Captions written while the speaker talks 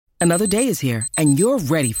Another day is here, and you're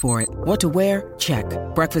ready for it. What to wear? Check.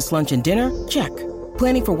 Breakfast, lunch, and dinner? Check.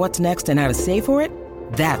 Planning for what's next and how to save for it?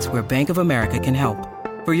 That's where Bank of America can help.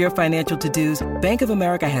 For your financial to-dos, Bank of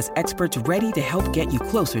America has experts ready to help get you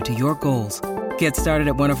closer to your goals. Get started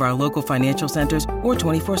at one of our local financial centers or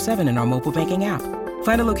 24/7 in our mobile banking app.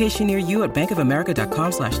 Find a location near you at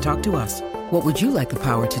bankofamerica.com/talktous. What would you like the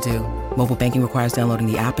power to do? Mobile banking requires downloading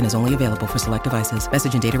the app and is only available for select devices.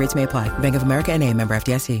 Message and data rates may apply. Bank of America N.A., member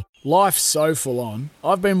FDIC. Life's so full on.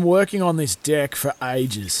 I've been working on this deck for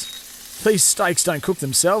ages. These steaks don't cook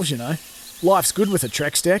themselves, you know. Life's good with a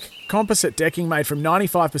Trex deck. Composite decking made from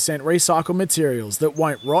 95% recycled materials that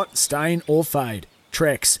won't rot, stain or fade.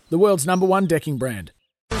 Trex, the world's #1 decking brand.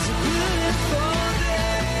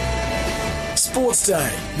 Sports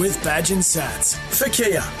Day with Badge and Sats. For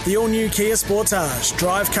Kia, the all-new Kia Sportage,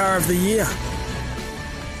 drive car of the year.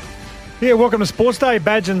 Yeah, welcome to Sports Day,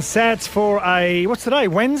 Badge and Sats for what's today?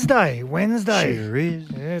 Wednesday. Sure is.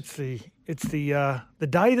 Yeah, it's the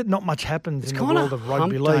day that not much happens in the world of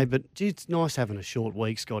rugby league. Day, but gee, it's nice having a short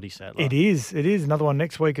week, Scotty Sattler. It is another one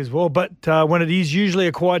next week as well. But when it is usually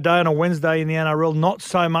a quiet day on a Wednesday in the NRL, not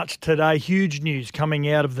so much today. Huge news coming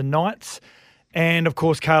out of the Knights, and of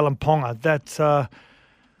course, Kalen Ponga. That's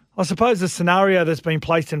I suppose the scenario that's been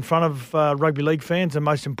placed in front of rugby league fans, and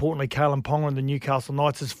most importantly, Kalen Ponga and the Newcastle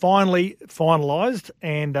Knights, is finally finalised,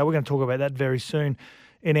 and we're going to talk about that very soon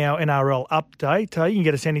in our NRL update. You can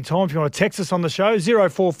get us any time if you want to text us on the show,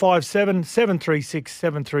 0457 736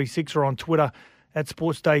 736, or on Twitter at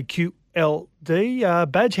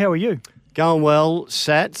SportsDayQLD. Badge, how are you? Going well,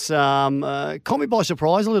 Sats. Caught me by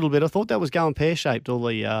surprise a little bit. I thought that was going pear-shaped, all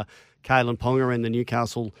the Kalen Ponga and the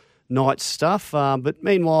Newcastle Knights stuff. But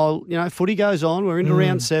meanwhile, you know, footy goes on. We're into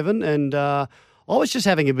round 7, and I was just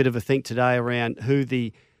having a bit of a think today around who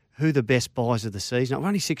the best buys of the season. We're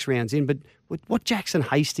only 6 rounds in, but what Jackson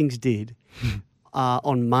Hastings did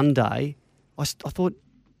on Monday, I thought,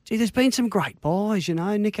 gee, there's been some great buys, you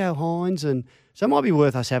know, Nico Hines, and so it might be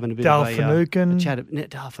worth us having a bit of a chat.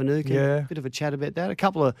 Yeah. Bit of a chat about that. A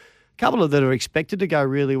couple of that are expected to go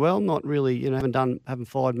really well. Not really, you know, haven't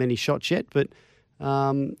fired many shots yet, but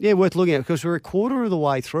worth looking at, because we're a quarter of the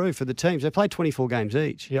way through for the teams. They play 24 games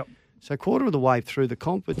each. Yep. So quarter of the way through the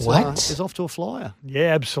comp, it's off to a flyer.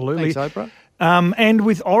 Yeah, absolutely. Thanks, Oprah. And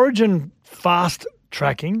with Origin fast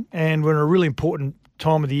tracking, and we're in a really important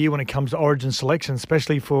time of the year when it comes to Origin selection,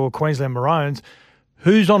 especially for Queensland Maroons,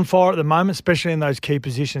 who's on fire at the moment, especially in those key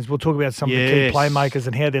positions. We'll talk about some of the key playmakers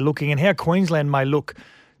and how they're looking, and how Queensland may look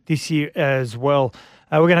this year as well.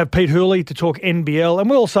 We're going to have Pete Hooley to talk NBL, and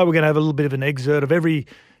we're going to have a little bit of an excerpt of every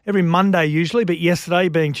Monday usually, but yesterday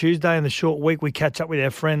being Tuesday in the short week, we catch up with our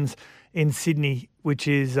friends in Sydney, which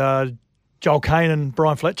is Joel Kane and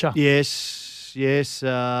Brian Fletcher. Yes.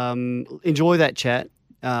 Enjoy that chat.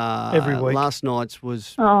 Every week. Last night's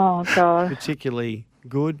was particularly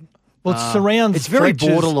good. Well, it surrounds it's very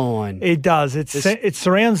Fletcher's, borderline. It does. It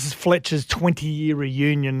surrounds Fletcher's 20-year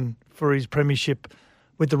reunion for his premiership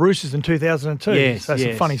with the Roosters in 2002. Yes, so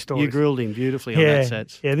some funny stories. You grilled him beautifully on that,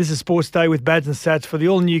 Sats. Yeah, this is Sports Day with Badge and Sats for the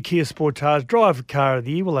all-new Kia Sportage Drive Car of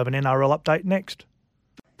the Year. We'll have an NRL update next.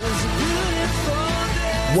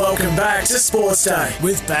 Welcome back to Sports Day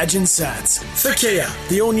with Badge and Sats. For Kia,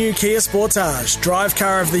 the all-new Kia Sportage, drive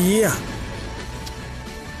car of the year.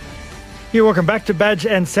 Yeah, welcome back to Badge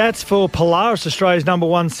and Sats for Polaris, Australia's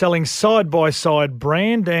 #1 selling side-by-side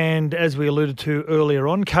brand. And as we alluded to earlier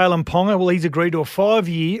on, Kalen Ponga, well, he's agreed to a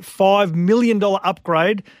 5-year, $5 million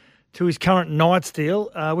upgrade to his current Knights deal,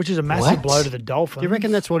 which is a massive blow to the Dolphins. Do you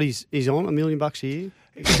reckon that's what he's on, $1 million a year?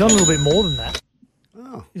 He's on a little bit more than that.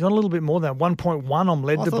 Oh. He's on a little bit more than that, 1.1 I'm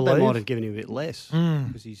led to believe. I thought they might have given him a bit less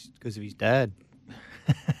because of his dad.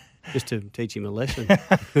 Just to teach him a lesson. We'll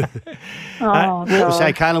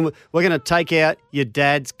say, Kalen, we're going to take out your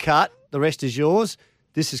dad's cut. The rest is yours.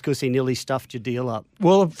 This is because he nearly stuffed your deal up.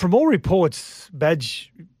 Well, from all reports,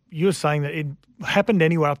 Badge, you're saying that it happened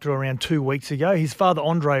anywhere up to around 2 weeks ago. His father,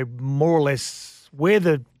 Andre, more or less, where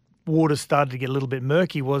the water started to get a little bit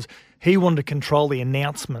murky was he wanted to control the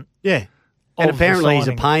announcement. Yeah. And apparently he's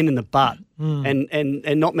a pain in the butt.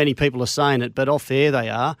 And not many people are saying it, but off air they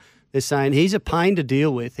are. They're saying he's a pain to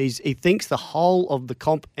deal with. He thinks the whole of the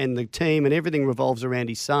comp and the team and everything revolves around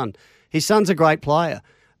his son. His son's a great player.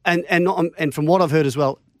 And from what I've heard as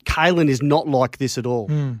well, Kalen is not like this at all.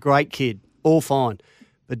 Great kid, all fine.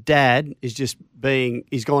 But Dad is just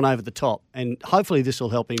he's gone over the top. And hopefully this will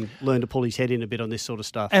help him learn to pull his head in a bit on this sort of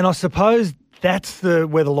stuff. And I suppose that's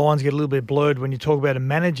where the lines get a little bit blurred when you talk about a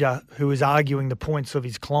manager who is arguing the points of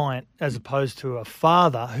his client as opposed to a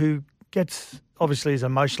father who obviously is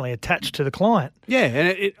emotionally attached to the client. Yeah,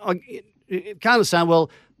 and it can't say, well,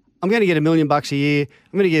 I'm going to get $1 million a year.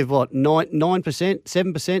 I'm going to give, 9%,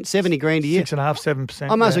 7%, 70 grand a year. 6.5%,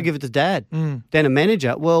 7%. I might as well give it to Dad than a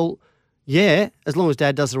manager. Well, yeah, as long as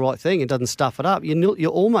Dad does the right thing and doesn't stuff it up, you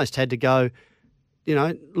almost had to go,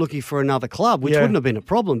 looking for another club, which wouldn't have been a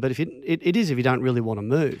problem. But if it is if you don't really want to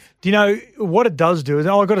move. Do you know what it does do? Is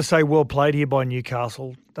I've got to say, well played here by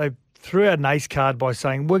Newcastle. They threw out an ace card by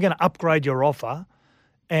saying, we're going to upgrade your offer.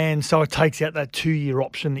 And so it takes out that 2-year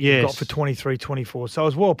option that you've got for 23-24. So it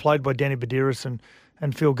was well played by Danny Badiris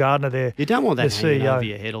and Phil Gardner there. You don't want that hanging over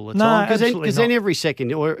your head all the time. Because then every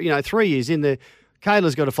second, or 3 years in the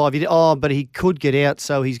Kayla's got a 5-year. Oh, but he could get out,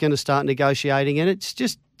 so he's going to start negotiating, and it's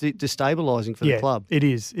just destabilising for the club. It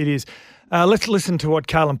is. Let's listen to what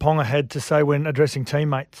Kalen Ponga had to say when addressing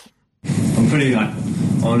teammates. I'm pretty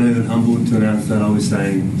honoured and humbled to announce that I was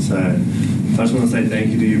staying. So I just want to say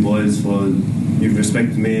thank you to you boys for you've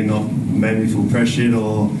respected me and not made me feel pressured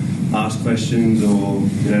or asked questions or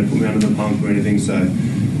put me under the pump or anything. So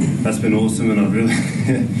that's been awesome, and I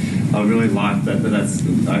really like that. But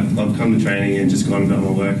I've come to training and just gone about my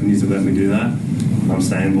work, and you've let me do that. I'm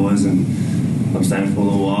staying, boys, and I'm staying for a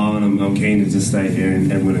little while, and I'm keen to just stay here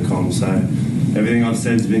and win a comp. So everything I've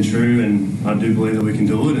said has been true, and I do believe that we can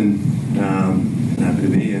do it, and I'm happy to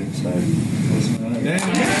be here. So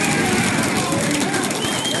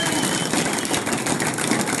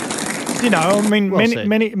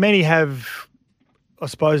many have, I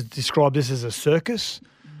suppose, described this as a circus.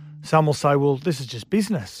 Some will say, well, this is just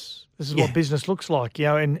business. This is what business looks like,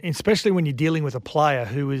 and especially when you're dealing with a player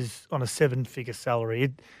who is on a 7-figure salary.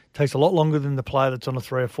 It takes a lot longer than the player that's on a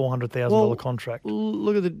 $300,000 or $400,000 contract.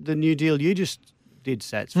 Look at the new deal you just did,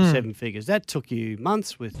 Sats, for 7 figures. That took you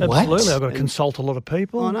months with. Absolutely. I've got to consult a lot of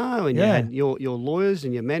people. I know, and you had your lawyers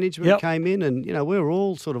and your management came in, and we were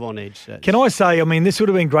all sort of on edge. Sats. Can I say, this would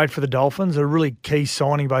have been great for the Dolphins, a really key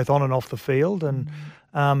signing both on and off the field, and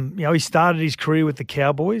he started his career with the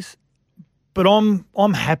Cowboys, but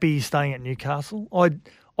I'm happy he's staying at Newcastle.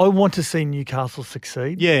 I want to see Newcastle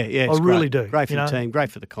succeed. Yeah, I really do. Great for the team,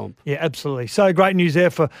 great for the comp. Yeah, absolutely. So great news there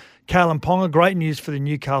for Kalen Ponga. Great news for the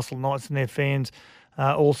Newcastle Knights and their fans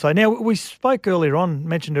also. Now, we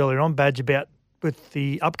mentioned earlier on, Badge, about with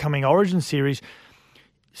the upcoming Origin series,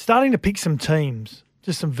 starting to pick some teams,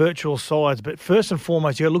 just some virtual sides. But first and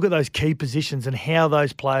foremost, you got to look at those key positions and how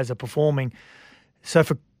those players are performing. So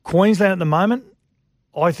for Queensland at the moment,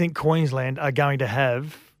 I think Queensland are going to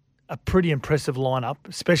have a pretty impressive lineup,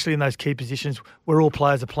 especially in those key positions where all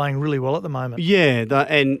players are playing really well at the moment. Yeah,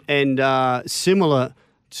 and similar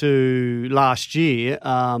to last year,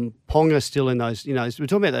 Ponga still in those, we're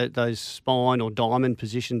talking about those spine or diamond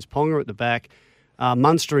positions, Ponga at the back,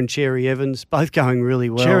 Munster and Cherry Evans, both going really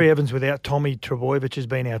well. Cherry Evans without Tommy Trebojevic has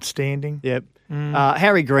been outstanding. Yep.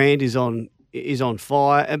 Harry Grant is on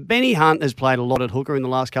fire. Benny Hunt has played a lot at hooker in the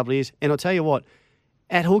last couple of years, and I'll tell you what,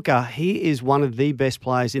 at hooker, he is one of the best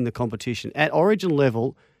players in the competition. At Origin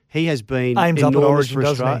level, he has been enormous for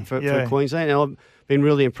Queensland, and I've been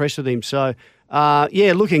really impressed with him. So,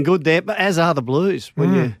 looking good there, but as are the Blues.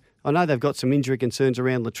 I know they've got some injury concerns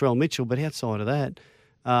around Latrell Mitchell, but outside of that,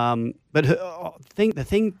 but I think the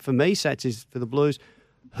thing for me, Sats, is for the Blues,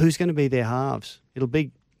 who's going to be their halves? It'll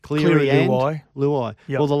be Cleary and Luai.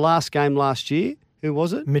 Yep. Well, the last game last year, who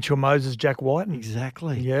was it? Mitchell Moses, Jack Whiten.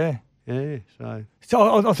 Exactly. Yeah. Yeah, so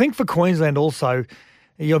I think for Queensland also,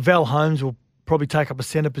 Val Holmes will probably take up a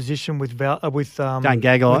centre position with Dane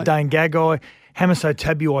Gagai. Hamiso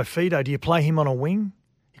Tabuai-Fidow, do you play him on a wing?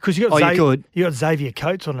 Because you got Xavier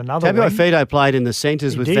Coates on another wing. Tabuai-Fidow played in the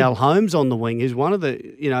centres with Val Holmes on the wing. He's one of the,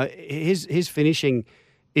 his finishing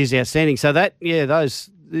is outstanding. So that, those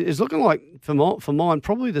is looking like for mine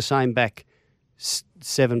probably the same back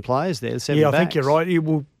 7 players there. 7 backs. I think you're right.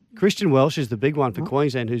 Christian Welsh is the big one for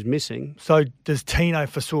Queensland who's missing. So does Tino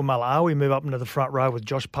Fasul-Malawi move up into the front row with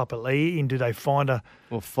Josh Papali'i, and do they find a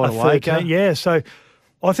third team? Yeah, so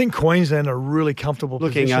I think Queensland are really comfortable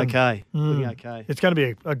Looking position. okay. Looking okay. It's going to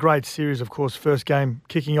be a great series, of course, first game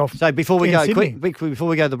kicking off. So before we go to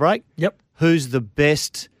the break, who's the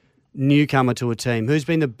best newcomer to a team? Who's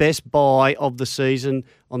been the best buy of the season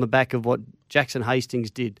on the back of what Jackson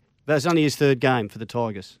Hastings did? That's only his 3rd game for the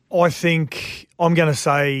Tigers. I think I'm going to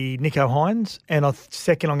say Nico Hines, and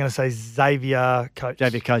second I'm going to say Xavier Coates.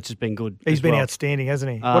 Xavier Coates has been good. He's been outstanding,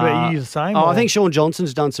 hasn't he? What about you? The same? I think Sean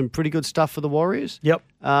Johnson's done some pretty good stuff for the Warriors. Yep.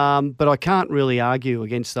 But I can't really argue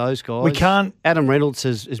against those guys. We can't. Adam Reynolds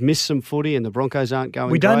has missed some footy, and the Broncos aren't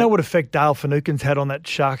going. We don't know what effect Dale Finucane's had on that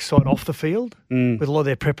Sharks side off the field with a lot of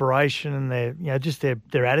their preparation and their just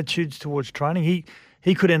their attitudes towards training.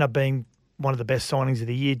 He could end up being one of the best signings of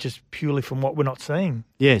the year just purely from what we're not seeing.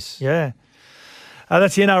 Yes. Yeah.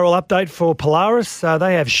 That's the NRL update for Polaris.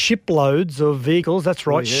 They have shiploads of vehicles. That's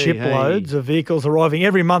right, shiploads of vehicles arriving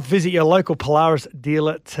every month. Visit your local Polaris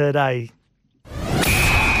dealer today.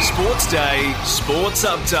 Sports Day, Sports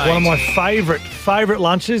Update. One of my favourite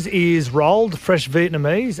lunches is rolled, fresh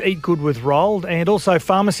Vietnamese. Eat good with rolled. And also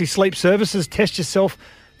Pharmacy Sleep Services. Test yourself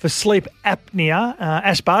for sleep apnea.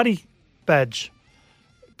 Ash Barty badge.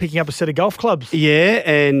 Picking up a set of golf clubs. Yeah,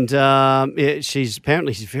 and she's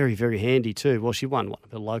very, very handy too. Well, she won one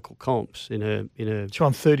of her local comps in her. She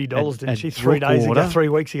won $30, didn't she? 3 days ago, 3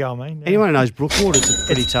 weeks ago. I mean, yeah. Anyone who knows Brookwater, it's a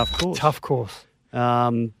pretty tough course. Tough course.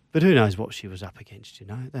 But who knows what she was up against? You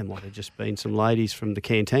know, they might have just been some ladies from the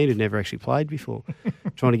canteen who'd never actually played before,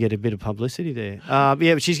 trying to get a bit of publicity there.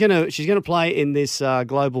 But she's gonna play in this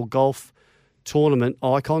global golf tournament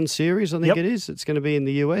Icon Series, I think it is. It's going to be in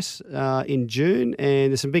the US in June,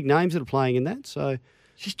 and there's some big names that are playing in that. So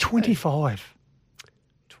she's 25.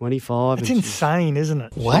 25. That's insane, isn't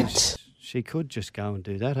it? What? She could just go and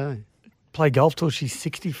do that, eh? Play golf till she's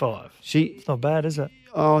 65. It's not bad, is it?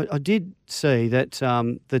 Oh, I did see that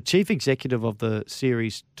the chief executive of the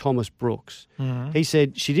series, Thomas Brooks, he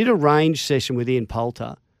said she did a range session with Ian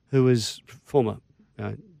Poulter, who was former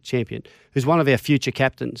champion, who's one of our future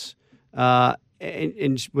captains.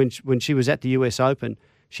 And when she was at the US Open,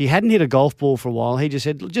 she hadn't hit a golf ball for a while. He just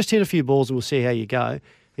said, just hit a few balls and we'll see how you go.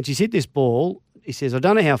 And she's hit this ball. He says, I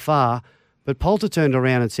don't know how far, but Poulter turned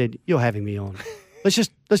around and said, you're having me on.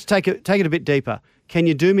 Let's take it a bit deeper. Can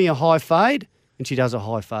you do me a high fade? And she does a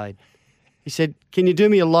high fade. He said, can you do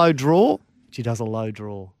me a low draw? She does a low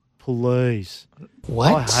draw. Please.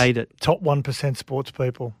 What? I hate it. Top 1% sports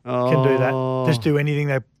people can do that. Just do anything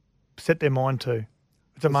they set their mind to.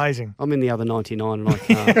 It's amazing. I'm in the other 99 and I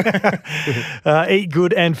can't. Eat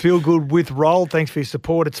good and feel good with Roll. Thanks for your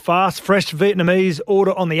support. It's fast, fresh Vietnamese.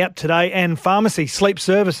 Order on the app today. And Pharmacy Sleep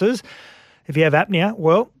Services. If you have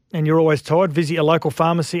apnea, and you're always tired, visit your local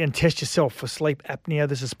pharmacy and test yourself for sleep apnea.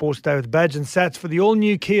 This is Sports Day with Badge and Sats for the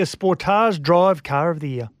all-new Kia Sportage Drive Car of the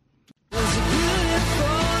Year.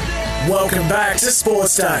 Welcome back to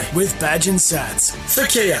Sports Day with Badge and Sats. For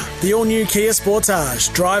Kia, the all-new Kia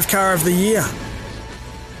Sportage Drive Car of the Year.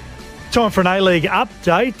 Time for an A-League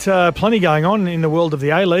update. Plenty going on in the world of the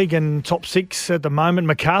A-League and top 6 at the moment.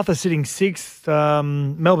 Macarthur sitting 6th.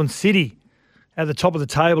 Melbourne City at the top of the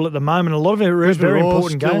table at the moment. A lot of it is very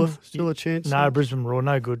important games. Still a chance? No, Brisbane Roar,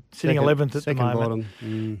 no good. Sitting 11th at the moment.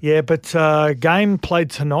 Bottom. Yeah, but game played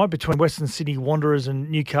tonight between Western Sydney Wanderers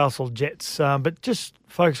and Newcastle Jets. But just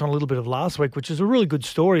focus on a little bit of last week, which is a really good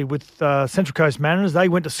story with Central Coast Mariners. They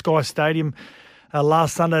went to Sky Stadium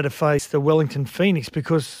last Sunday to face the Wellington Phoenix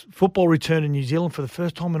because football returned in New Zealand for the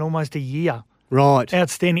first time in almost a year. Right.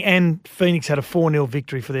 Outstanding. And Phoenix had a 4-0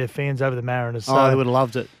 victory for their fans over the Mariners. So they would have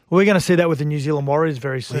loved it. We're going to see that with the New Zealand Warriors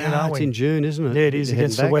very soon, aren't we? It's in June, isn't it? Yeah, it is,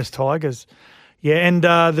 against the West Tigers. Yeah, and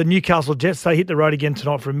the Newcastle Jets, they hit the road again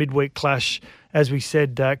tonight for a midweek clash, as we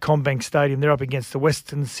said, CommBank Stadium. They're up against the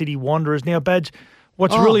Western City Wanderers. Now, Badge,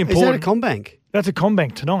 what's really important... Is that a CommBank? That's a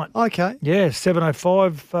CommBank tonight. Okay. Yeah,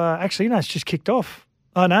 7:05. Actually, no, it's just kicked off.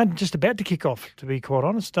 Oh, no, just about to kick off, to be quite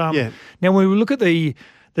honest. Now, when we look at the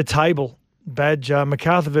table, Badge,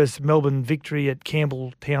 Macarthur versus Melbourne victory at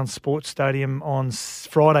Campbelltown Sports Stadium on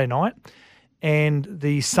Friday night, and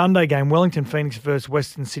the Sunday game, Wellington Phoenix versus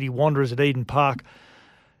Western City Wanderers at Eden Park.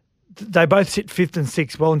 They both sit 5th and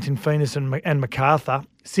 6th, Wellington Phoenix and Macarthur.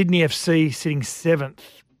 Sydney FC sitting 7th.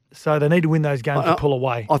 So they need to win those games to pull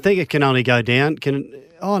away. I think it can only go down.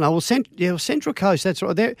 Central Coast, that's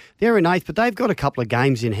right. They're in 8th, but they've got a couple of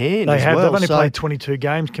games in hand as well. They've only played 22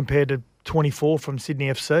 games compared to 24 from Sydney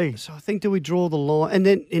FC. So I think, do we draw the line? And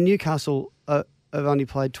then in Newcastle, have only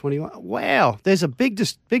played 21. Wow, there's a big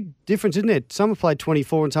difference, isn't there? Some have played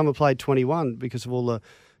 24 and some have played 21 because of all the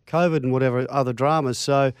COVID and whatever other dramas.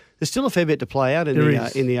 So there's still a fair bit to play out in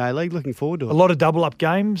the A-League. Looking forward to it. A lot of double-up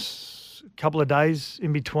games, a couple of days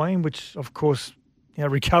in between, which, of course,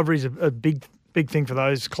 recovery is a big thing for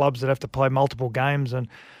those clubs that have to play multiple games and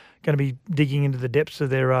going to be digging into the depths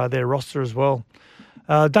of their roster as well.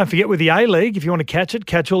 Don't forget with the A-League, if you want to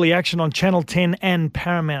catch all the action on Channel 10 and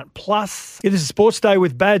Paramount+. This is Sports Day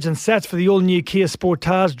with Badge and Sats for the all-new Kia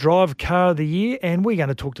Sportage Drive Car of the Year, and we're going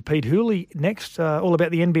to talk to Pete Hooley next, all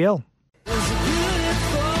about the NBL.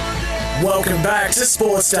 Welcome back to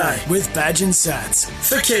Sports Day with Badge and Sats.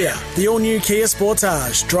 For Kia, the all-new Kia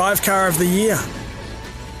Sportage Drive Car of the Year.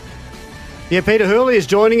 Yeah, Peter Hurley is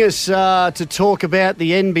joining us to talk about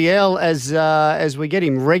the NBL as we get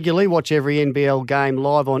him regularly. Watch every NBL game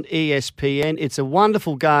live on ESPN. It's a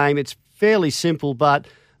wonderful game. It's fairly simple, but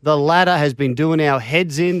the ladder has been doing our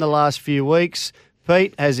heads in the last few weeks.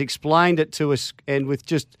 Pete has explained it to us, and with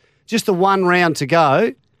just just the one round to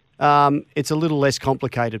go, it's a little less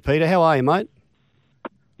complicated. Peter, how are you, mate?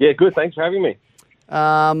 Yeah, good. Thanks for having me.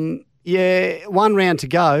 Yeah, one round to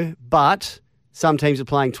go, but some teams are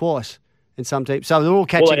playing twice, and some teams. So they're all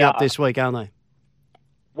catching up this week, aren't they?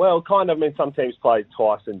 Well, kind of. I mean, some teams play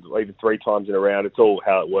twice and even 3 times in a round. It's all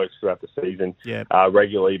how it works throughout the season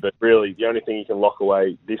regularly. But really, the only thing you can lock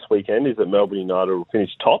away this weekend is that Melbourne United will finish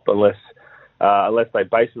top unless they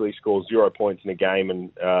basically score 0 points in a game and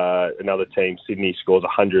another team, Sydney, scores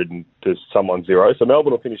 100 and to someone 0. So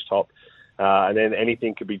Melbourne will finish top, and then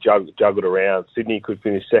anything could be juggled around. Sydney could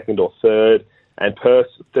finish second or third, and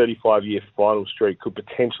Perth's 35-year final streak could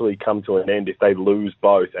potentially come to an end if they lose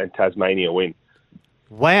both and Tasmania win.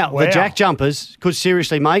 Wow, the Jack Jumpers could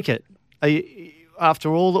seriously make it. After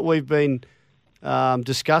all that we've been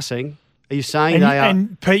discussing, are you saying they are?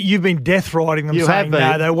 And Pete, you've been death riding them, saying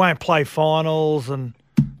no, they won't play finals, and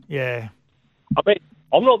yeah. I mean,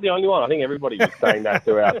 I'm not the only one. I think everybody was saying that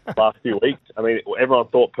throughout the last few weeks. I mean, everyone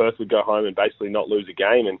thought Perth would go home and basically not lose a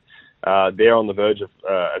game, and they're on the verge of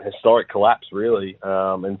an historic collapse, really.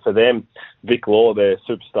 And for them, Vic Law, their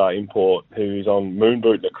superstar import, who's on moon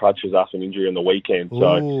boot and the crutches after an injury on the weekend.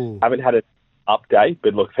 So haven't had an update,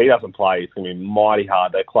 but look, if he doesn't play, it's going to be mighty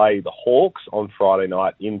hard. They play the Hawks on Friday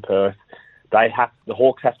night in Perth. The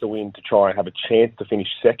Hawks have to win to try and have a chance to finish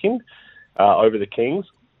second over the Kings.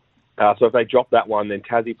 So if they drop that one, then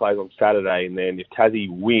Tassie plays on Saturday, and then if Tassie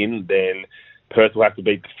win, then Perth will have to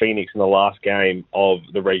beat the Phoenix in the last game of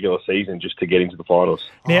the regular season just to get into the finals.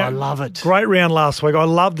 Now, I love it. Great round last week. I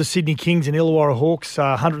love the Sydney Kings and Illawarra Hawks,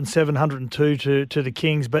 107, 102 to the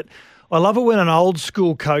Kings. But I love it when an old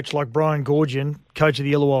school coach like Brian Goorjian, coach of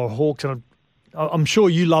the Illawarra Hawks, and I'm sure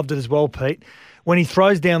you loved it as well, Pete, when he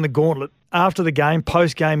throws down the gauntlet after the game,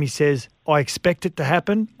 post-game, he says, I expect it to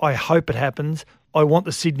happen. I hope it happens. I want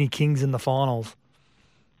the Sydney Kings in the finals.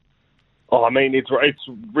 Oh, I mean, it's going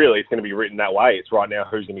to be written that way. It's right now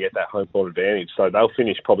who's going to get that home court advantage. So they'll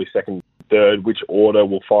finish probably second, third. Which order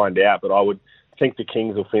we'll find out. But I would think the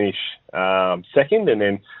Kings will finish second, and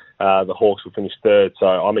then the Hawks will finish third. So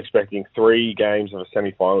I'm expecting 3 games of a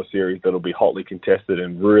semi-final series that'll be hotly contested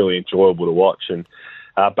and really enjoyable to watch. And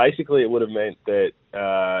basically, it would have meant that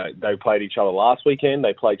they played each other last weekend.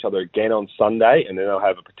 They play each other again on Sunday, and then they'll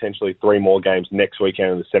have potentially 3 more games next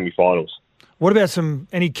weekend in the semi-finals. What about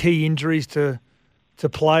any key injuries to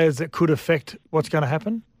players that could affect what's going to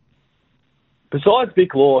happen? Besides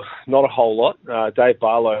Vic Law, not a whole lot. Dave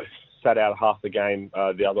Barlow sat out half the game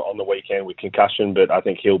on the weekend with concussion, but I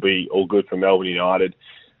think he'll be all good for Melbourne United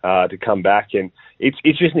to come back. And it's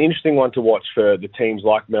just an interesting one to watch for the teams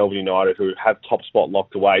like Melbourne United who have top spot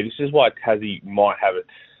locked away. This is why Tassie might have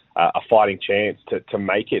a fighting chance to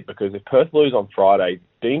make it, because if Perth lose on Friday,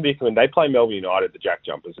 Dean Vickerman, they play Melbourne United, the Jack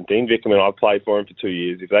Jumpers, and Dean Vickerman, I've played for him for 2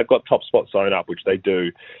 years. If they've got top spot sewn up, which they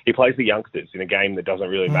do, he plays the youngsters in a game that doesn't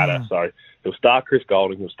really matter. So he'll start Chris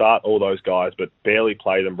Golding, he'll start all those guys, but barely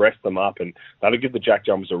play them, rest them up, and that'll give the Jack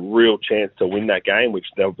Jumpers a real chance to win that game, which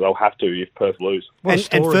they'll have to if Perth lose.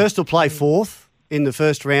 And first will play fourth in the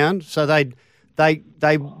first round, so they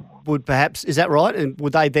would perhaps, is that right? And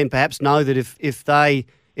would they then perhaps know that if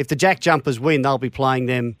the Jack Jumpers win, they'll be playing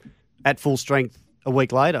them at full strength a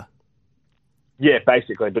week later? Yeah,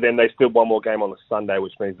 basically. But then they still one more game on the Sunday,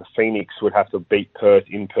 which means the Phoenix would have to beat Perth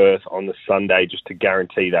in Perth on the Sunday just to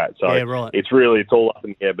guarantee that. So yeah, right. It's all up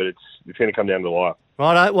in the air, but it's going to come down to the wire.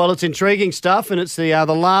 Righto. Well, it's intriguing stuff, and it's the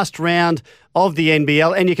last round of the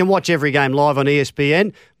NBL, and you can watch every game live on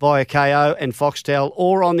ESPN via KO and Foxtel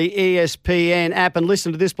or on the ESPN app and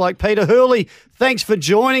listen to this bloke, Peter Hurley. Thanks for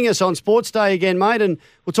joining us on Sports Day again, mate, and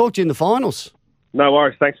we'll talk to you in the finals. No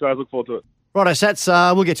worries. Thanks, guys. Look forward to it. Righto,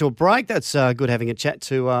 Sats, we'll get to a break. That's good having a chat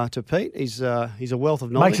to Pete. He's a wealth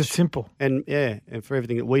of knowledge. Makes it simple. And for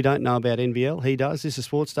everything that we don't know about NBL, he does. This is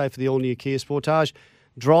Sports Day for the all-new Kia Sportage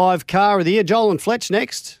Drive Car of the Year. Joel and Fletch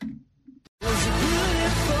next.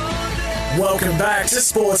 Welcome back to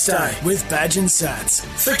Sports Day with Badge and Sats.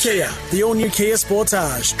 For Kia, the all-new Kia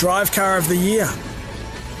Sportage Drive Car of the Year.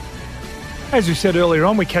 As we said earlier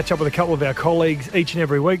on, we catch up with a couple of our colleagues each and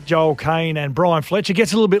every week, Joel Kane and Brian Fletcher.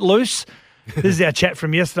 Gets a little bit loose. This is our chat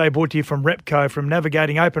from yesterday, brought to you from Repco. From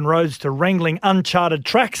navigating open roads to wrangling uncharted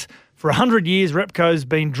tracks, for 100 years, Repco's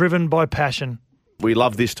been driven by passion. We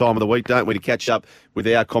love this time of the week, don't we, to catch up with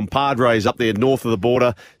our compadres up there north of the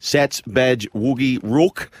border, Sats, Badge, Woogie,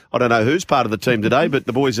 Rook. I don't know who's part of the team today, but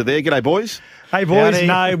the boys are there. G'day, boys. Hey, boys. Howdy.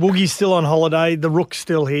 No, Woogie's still on holiday. The Rook's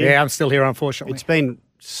still here. Yeah, I'm still here, unfortunately. It's been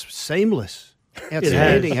seamless.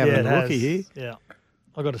 Outstanding having a Rookie here. Yeah,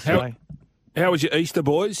 I've got to say. How was your Easter,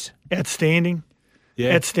 boys? Outstanding.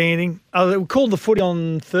 Yeah. Outstanding. We called the footy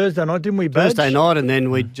on Thursday night, didn't we, Badge? Thursday night, and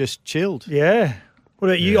then we just chilled. Yeah. What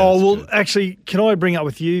about you? Yeah, Oh, that's well, good. actually, can I bring up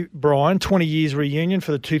with you, Brian, 20 years reunion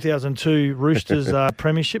for the 2002 Roosters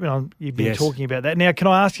premiership? And you've been Yes. talking about that. Now, can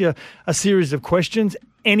I ask you a series of questions?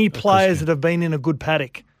 Any players that have been in a good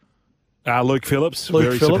paddock? Luke Phillips, Luke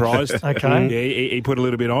very Phillips. surprised. Okay. Yeah, he put a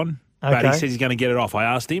little bit on, but he Okay. says he's going to get it off. I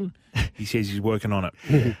asked him. He says he's working on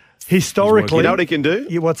it. Historically, You know what he can do?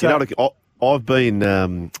 Yeah, what's you that? Know what I've been,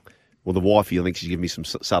 well, the wifey, I think she's given me some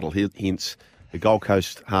subtle hints. The Gold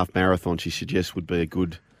Coast half marathon, she suggests, would be a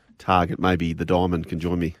good target. Maybe the Diamond can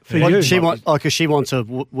join me. For you. Because she wants a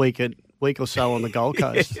week or so on the Gold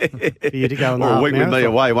Coast for you to go on the Or a half week with me marathon.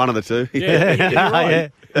 away, one of the two. Yeah, you're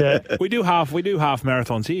right. Yeah. We do half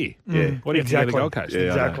marathons here. Yeah. What do you have to go to the Gold Coast? Yeah, I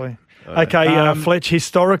know. Exactly. Okay, Fletch,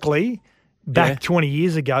 historically, back Yeah. 20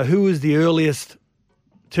 years ago, who was the earliest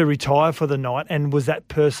to retire for the night, and was that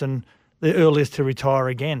person the earliest to retire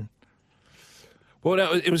again? Well,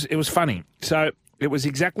 no, it was funny. So it was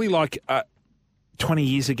exactly like 20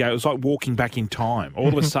 years ago. It was like walking back in time. All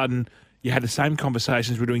of a sudden, you had the same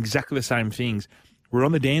conversations. We're doing exactly the same things. We're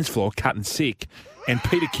on the dance floor, cutting sick, and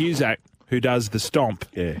Peter Cusack, who does the stomp,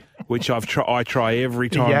 which I try every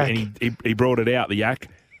time, yak. and he brought it out, the yak.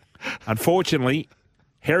 Unfortunately,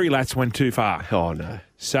 Harry Latz went too far. Oh, no.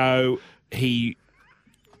 So he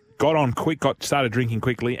got on quick, started drinking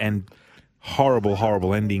quickly, and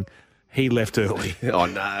horrible ending. He left early. Oh,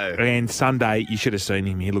 no. And Sunday, you should have seen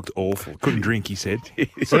him. He looked awful. Couldn't drink, he said.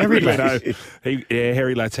 Harry But, Latz.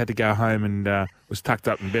 Harry Latz had to go home and was tucked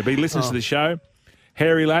up in bed. But he listens to the show.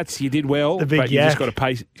 Harry Latz, you did well, The big but you just yak.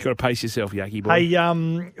 got to pace yourself, Yaki boy. Hey,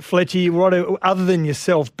 Fletchy, what, other than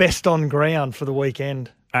yourself, best on ground for the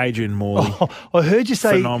weekend? Adrian Morley. Oh, I heard you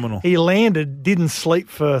say Phenomenal. he landed, didn't sleep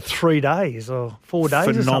for 3 days or 4 days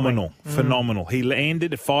or something. Phenomenal. He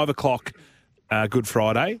landed at 5 o'clock Good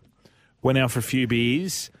Friday, went out for a few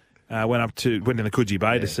beers, went in the Coogee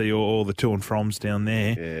Bay to see all the to and froms down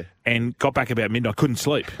there, and got back about midnight. Couldn't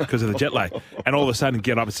sleep because of the jet lag, and all of a sudden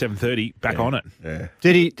get up at 7:30, back on it. Yeah.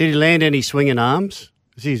 Did he land any swinging arms?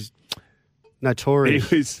 'Cause he's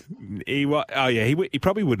notorious. He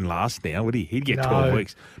probably wouldn't last now, would he? He'd get No. 12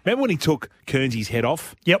 weeks. Remember when he took Kearnsey's head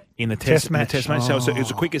off? Yep. In the Test test match. match. So it was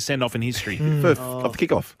the quickest send off in history. Off the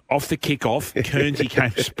kickoff. Off the kickoff, Kearnsey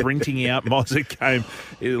came sprinting out. Mozart came,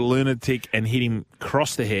 a lunatic, and hit him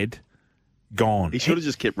across the head. Gone. He should have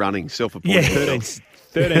just kept running, self-appointed. Yeah.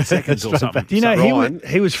 13 seconds or something. Do you know, Ryan-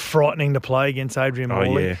 he was frightening to play against Adrian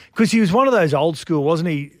Morley. yeah. Because he was one of those old school, wasn't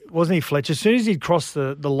he, Fletch? As soon as he'd crossed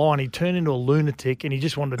the line, he turned into a lunatic and he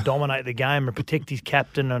just wanted to dominate the game and protect his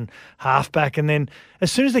captain and halfback. And then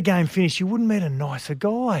as soon as the game finished, you wouldn't meet a nicer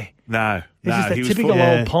guy. No. He's just that he was typical full-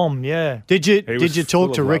 old pom, yeah. Did you was talk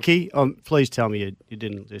full to of Ricky? Please tell me you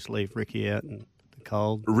didn't just leave Ricky out in the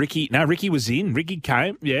cold. Ricky was in. Ricky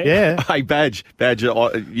came. Yeah. Yeah. Hey, Badge,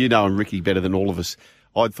 you know him, Ricky, better than all of us.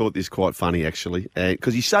 I thought this quite funny, actually,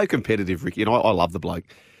 because he's so competitive, Ricky, and I love the bloke.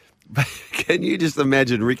 But can you just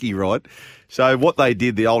imagine Ricky, right? So what they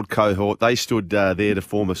did, the old cohort, they stood there to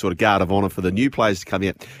form a sort of guard of honour for the new players to come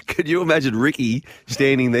out. Could you imagine Ricky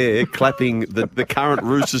standing there clapping the current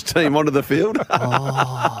Roosters team onto the field?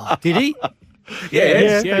 Did he?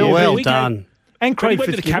 Yes. Well We done. And But he Craig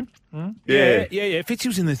went to the cap. Fitzgibbon. Yeah. Fitzy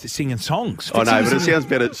was in the singing songs. I know, Fitzy but it was in sounds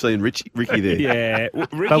better seeing Ricky there. Yeah.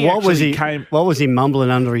 Ricky But what was actually he? came. What was he mumbling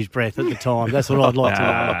under his breath at the time? That's what I'd like to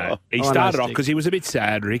know. He I started know, off because he was a bit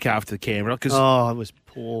sad, Rick, after the Canberra. Because Oh, it was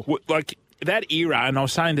poor. like that era, and I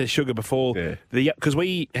was saying to Sugar before, because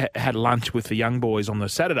we had lunch with the young boys on the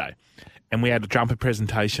Saturday, and we had a jumper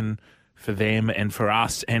presentation for them and for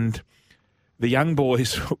us, and the young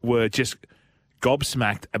boys were just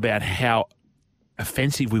gobsmacked about how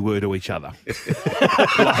offensive we were to each other.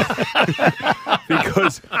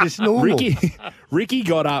 Because It's normal. Ricky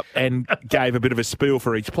got up and gave a bit of a spiel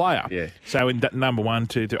for each player. Yeah. So in number 1,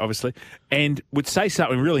 2, 3, obviously, and would say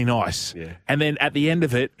something really nice. Yeah. And then at the end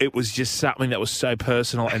of it, it was just something that was so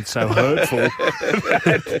personal and so hurtful.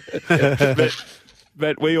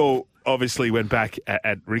 but we all obviously went back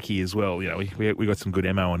at Ricky as well. You know, we got some good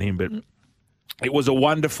ammo on him, but it was a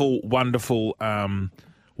wonderful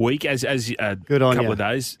week as a Good on couple you. of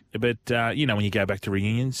days. But when you go back to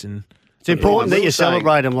reunions and It's important that you will say-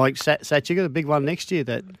 celebrate them like Sat. You got a big one next year.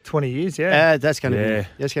 That 20 years, yeah. that's going to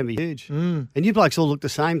Yeah. be huge. And you blokes all look the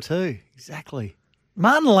same too. Exactly.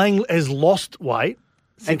 Martin Lang has lost weight.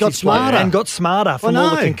 And got He's played smarter. And got smarter from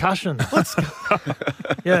all the know. concussions.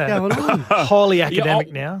 yeah. Going on. Highly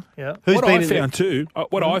academic now. Yeah. Who's what been I in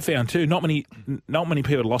found too, not many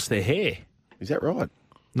people lost their hair. Is that right?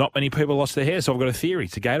 Not many people lost their hair, so I've got a theory.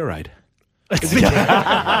 It's a Gatorade.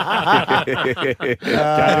 Gatorade.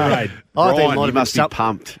 I think Brian, it might you have must been be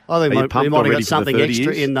pumped. I think Are you he pumped might have already got for something the 30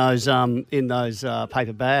 extra years? in those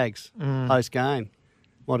paper bags post game.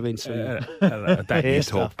 Might have been some. Don't hair you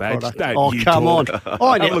stuff talk, Badge. product. Don't Oh, you come on. talk.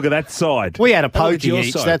 Oh, Have yeah. a look at that side. We had a Have look at pokey your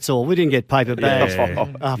each, side. that's all. We didn't get paper bags. Yeah,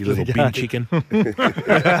 after you little the bin game. chicken.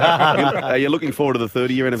 Are you looking forward to the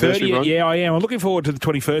 30-year anniversary, 30, Brian? yeah, I am. I'm looking forward to the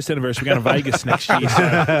 21st anniversary. We're going to Vegas next year. So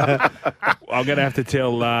I'm going to have to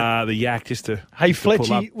tell the Yak just to. Hey, to pull up.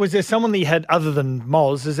 Fletchy, was there someone that you had, other than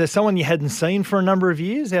Moz, is there someone you hadn't seen for a number of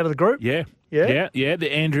years out of the group? Yeah. Yeah? Yeah.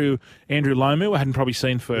 The Andrew Lomu, I hadn't probably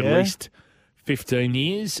seen for at least 15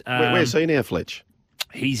 years. Where's he now, Fletch?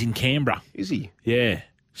 He's in Canberra. Is he? Yeah.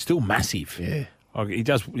 Still massive. Yeah. He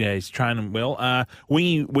does. Yeah, he's training well.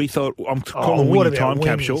 Wingy, we thought I'm calling what Wingy about time Wingy?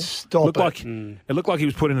 capsule. Stop looked it. like it looked like he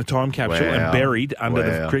was put in a time capsule Wow. and buried under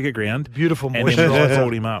the Wow. cricket ground. Beautiful and then we moisturiser.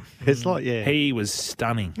 brought him up. It's like, yeah. He was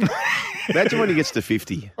stunning. Imagine when he gets to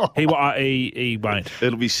 50. he won't.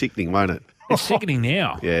 It'll be sickening, won't it? It's sickening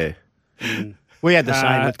now. Yeah. We had the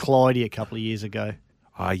same with Clydie a couple of years ago.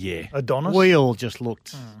 Oh yeah. Adonis? We all just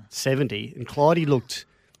looked 70, and Clydie looked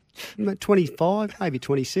 25, maybe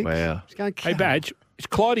 26. Wow. Just going, Hey Badge, is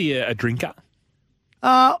Clydie a drinker?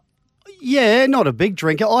 Yeah, not a big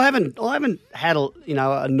drinker. I haven't had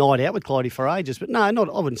a night out with Clydie for ages, but no, I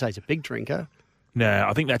wouldn't say he's a big drinker. No,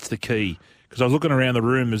 I think that's the key. Because I was looking around the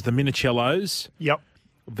room. There's the Minicellos. Yep.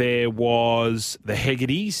 There was the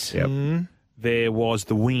Hegartys. Yep. There was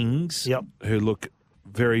the Wings. Yep. Who look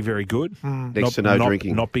very, very good. Next to no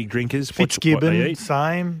drinking. Not big drinkers. What they Fitzgibbon, eat.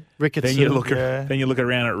 same. Ricketson. Then you look. yeah. Then you look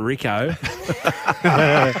around at Rico.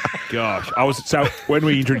 Gosh, so when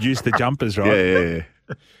we introduced the jumpers, right? Yeah.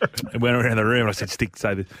 And went around the room. I said, "Stick."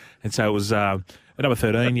 Say this, and so it was number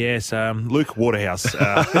 13. Yes, Luke Waterhouse. So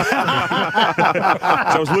it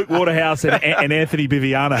was Luke Waterhouse and Anthony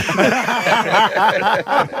Biviano.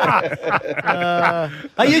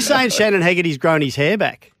 Are you saying Shannon Haggerty's grown his hair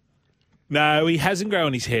back? No, he hasn't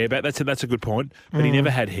grown his hair back. That's a good point. But he never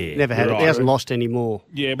had hair. Never had it. Right. He hasn't lost any more.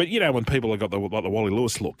 Yeah, but when people have got the Wally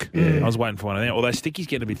Lewis look, I was waiting for one of them. Although Sticky's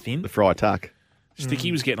getting a bit thin. The fry tuck.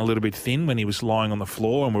 Sticky was getting a little bit thin when he was lying on the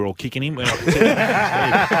floor and we were all kicking him. Oh,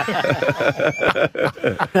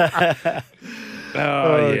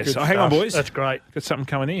 yes. good Oh, hang on, stuff. boys. That's great. Got something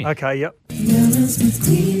coming in. Okay, yep.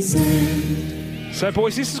 So,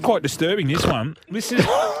 boys, this is quite disturbing, this one. This is... Is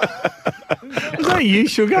that you,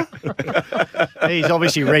 Sugar? He's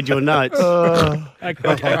obviously read your notes.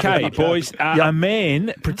 Okay, boys. A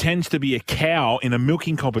man pretends to be a cow in a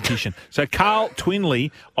milking competition. So Carl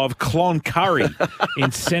Twinley of Cloncurry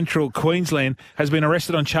in central Queensland has been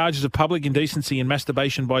arrested on charges of public indecency and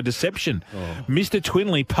masturbation by deception. Mr.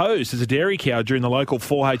 Twinley posed as a dairy cow during the local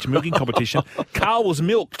 4-H milking competition. Carl was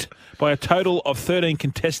milked by a total of 13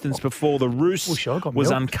 contestants before the roost Wish I got was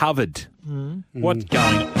milked. uncovered. What's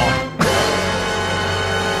going on?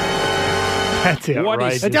 That's What is-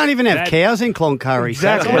 outrageous. They don't even have That- cows in Cloncurry.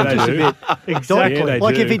 Exactly. So Yeah, that's they just a do. bit Exactly. Yeah, they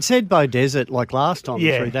like do. if he'd said Bow Desert like last time,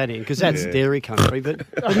 Yeah. we threw that in because that's dairy country, but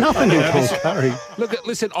nothing in Cloncurry. Look,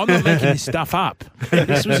 listen, I'm not making this stuff up.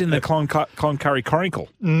 This was in the Cloncurry Chronicle.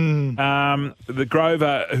 The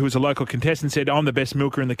Grover, who was a local contestant, said, "I'm the best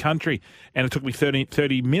milker in the country," and it took me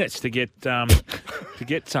 30 minutes to get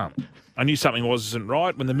some. I knew something wasn't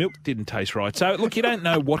right when the milk didn't taste right. So, look, you don't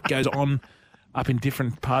know what goes on up in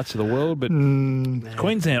different parts of the world, but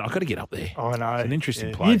Queensland, I've got to get up there. I know. It's an interesting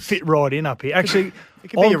You'd place. fit right in up here. Actually, It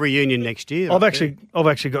could be a reunion next year. I've actually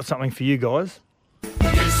got something for you guys.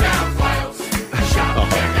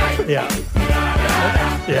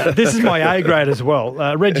 Yeah, this is my A grade as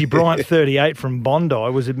well. Reggie Bryant, 38, from Bondi,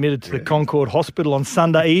 was admitted to the Concord Hospital on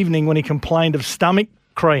Sunday evening when he complained of stomach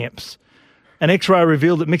cramps. An X-ray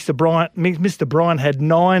revealed that Mr. Bryant had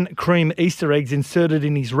 9 cream Easter eggs inserted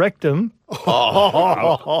in his rectum,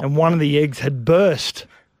 and one of the eggs had burst,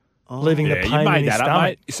 leaving the Yeah, pain you in made his that up, stomach.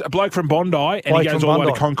 mate. It's a bloke from Bondi, and Bloke he goes from all the way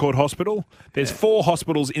to Bondi. Concord Hospital. There's 4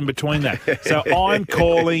 hospitals in between that. So I'm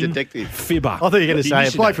calling Detective. Fibber. I thought you were going to say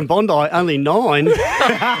a bloke from Bondi, only 9.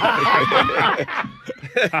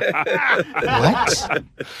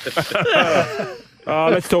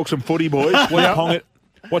 Let's talk some footy, boys.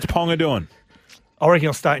 What's Ponga doing? I reckon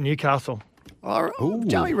he'll stay at Newcastle.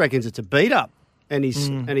 Joey reckons it's a beat up, and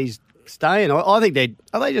he's staying. I think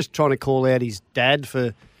are they just trying to call out his dad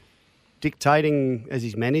for dictating as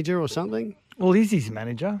his manager or something? Well, he's his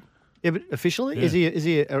manager. Yeah, but officially, is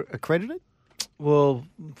he accredited? Well,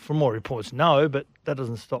 from more reports, no, but that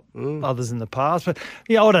doesn't stop others in the past. But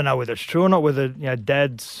yeah, I don't know whether it's true or not. Whether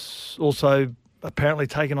Dad's also apparently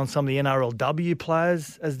taken on some of the NRLW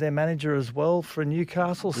players as their manager as well for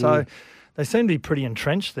Newcastle. So they seem to be pretty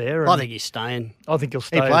entrenched there. I think he's staying. I think he'll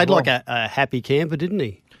stay. He played as well. like a happy camper, didn't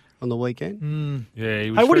he, on the weekend? Yeah,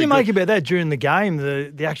 he was Hey, what do you very make good. about that during the game?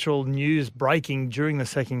 The actual news breaking during the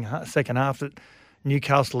second half that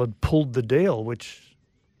Newcastle had pulled the deal, which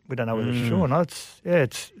we don't know whether it's true or not.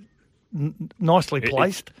 It's nicely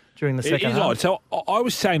placed during the It second is half. odd. So I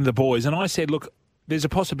was saying to the boys, and I said, look, there's a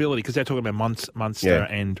possibility, because they're talking about Munster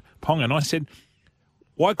and Ponga, and I said,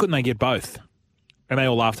 why couldn't they get both? And they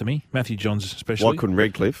all laughed at me, Matthew Johns especially. Why couldn't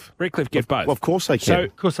Redcliffe? Redcliffe get both? Well, of course they can. So,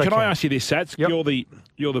 Of course they can can. I ask you this, Sats? Yep.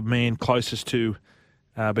 You're the man closest to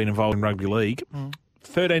being involved in rugby league.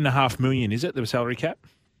 $13.5 million, is it, the salary cap?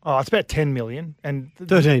 Oh, it's about 10 million. And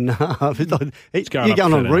 13 and a half. He's going up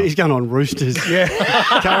going on. 13. He's going on Roosters. yeah,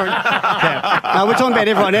 Current cap. No, we're talking about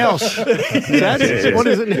everyone else. What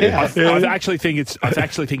is it now? I actually think it's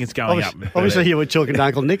going up. Obviously, you were talking to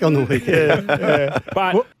Uncle Nick on the weekend.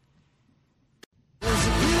 But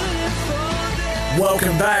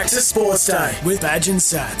Welcome back to Sports Day with Badge and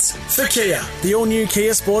Sats. For Kia, the all-new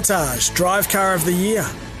Kia Sportage, drive car of the year.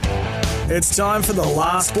 It's time for the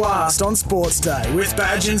last blast on Sports Day with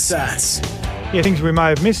Badge and Sats. Yeah, things we may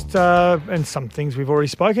have missed and some things we've already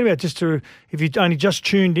spoken about. If you only just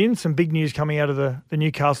tuned in, some big news coming out of the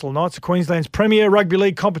Newcastle Knights, Queensland's premier rugby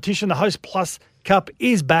league competition. The Host Plus Cup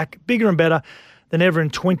is back, bigger and better than ever in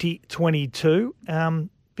 2022.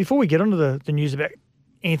 Before we get onto the news about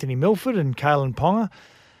Anthony Milford and Kalen Ponga,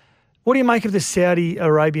 what do you make of the Saudi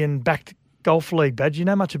Arabian-backed golf league, Badge? Do you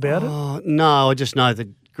know much about it? No, I just know that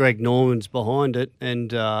Greg Norman's behind it,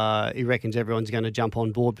 and he reckons everyone's going to jump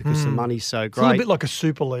on board because the money's so It's a little great. bit like a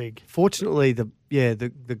super league. Fortunately,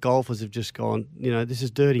 the golfers have just gone, this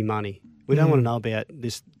is dirty money. We don't want to know about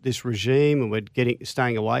this regime, and we're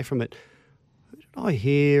staying away from it. What did I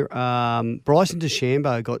hear? Bryson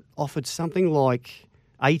DeChambeau got offered something like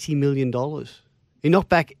 $80 million. He knocked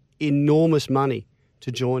back enormous money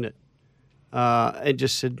to join it, and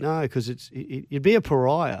just said no because you'd be a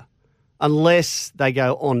pariah unless they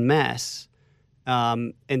go en masse,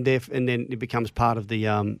 and then it becomes part of the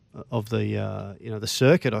the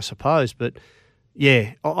circuit, I suppose. But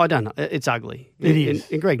yeah, I don't know. It's ugly. It is.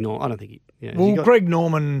 And Greg Norman, I don't think he. Greg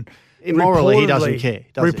Norman. Morally, he doesn't care.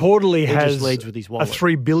 Does Reportedly he has just leads with his a wallet.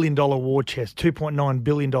 $3 billion war chest, $2.9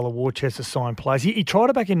 billion war chest of signed players. He tried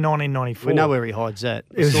it back in 1994. We know where he hides that.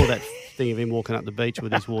 We saw that thing of him walking up the beach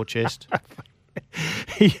with his war chest.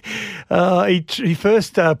 He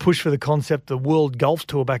first pushed for the concept of the World Golf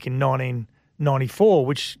Tour back in 1994,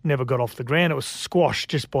 which never got off the ground. It was squashed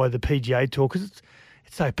just by the PGA Tour because it's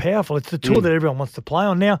so powerful. It's the tour that everyone wants to play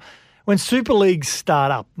on. Now, when Super Leagues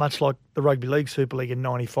start up, much like the Rugby League Super League in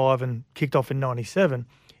 95 and kicked off in 97,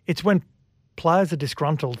 it's when players are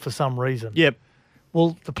disgruntled for some reason. Yep.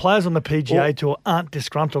 Well, the players on the PGA Tour aren't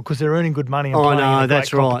disgruntled because they're earning good money and playing in a great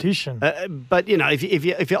competition. But,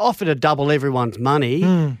 if you're offered to double everyone's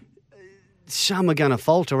money, some are going to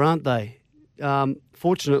falter, aren't they?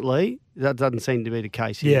 Fortunately, that doesn't seem to be the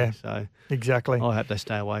case here. Yeah, so exactly. I hope they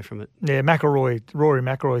stay away from it. Yeah, Rory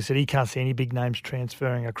McIlroy said he can't see any big names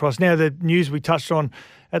transferring across. Now, the news we touched on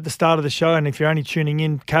at the start of the show, and if you're only tuning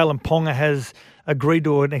in, Kalen Ponga has agreed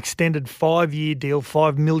to an extended 5-year deal,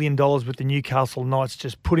 $5 million with the Newcastle Knights,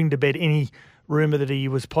 just putting to bed any rumour that he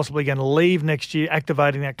was possibly going to leave next year,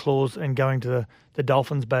 activating that clause and going to the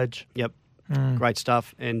Dolphins, Badge. Yep, great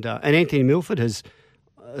stuff. And Anthony Milford was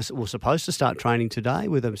supposed to start training today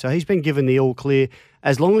with him, so he's been given the all clear.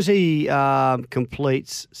 As long as he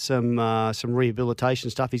completes some rehabilitation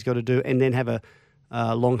stuff he's got to do, and then have a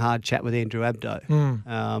long hard chat with Andrew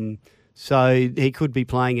Abdo. So he could be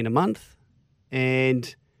playing in a month.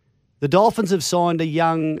 And the Dolphins have signed a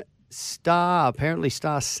young star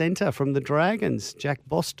centre from the Dragons, Jack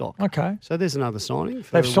Bostock. Okay. So there's another signing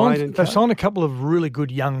for They've Wayne and Co. signed a couple of really good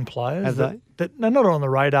young players. Have they? That they're not on the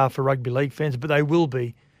radar for rugby league fans, but they will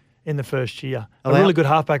be in the first year. Are A they really up? good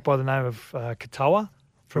halfback by the name of Katoa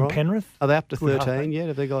from Right. Penrith. Are they up to Good 13 halfback. yet?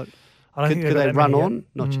 Have they got? I don't think Could they've they got run that many on? yet.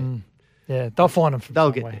 Not yet. Yeah, they'll find them from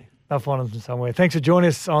They'll somewhere. get there. They'll find them from somewhere. Thanks for joining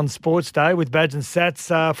us on Sports Day with Badge and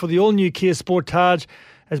Sats. For the all-new Kia Sportage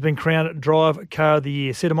has been crowned Drive Car of the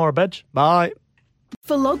Year. See you tomorrow, Badge. Bye.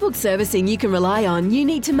 For logbook servicing you can rely on, you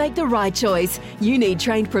need to make the right choice. You need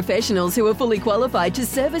trained professionals who are fully qualified to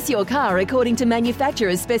service your car according to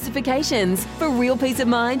manufacturer's specifications. For real peace of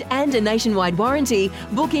mind and a nationwide warranty,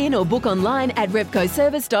 book in or book online at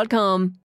repcoservice.com.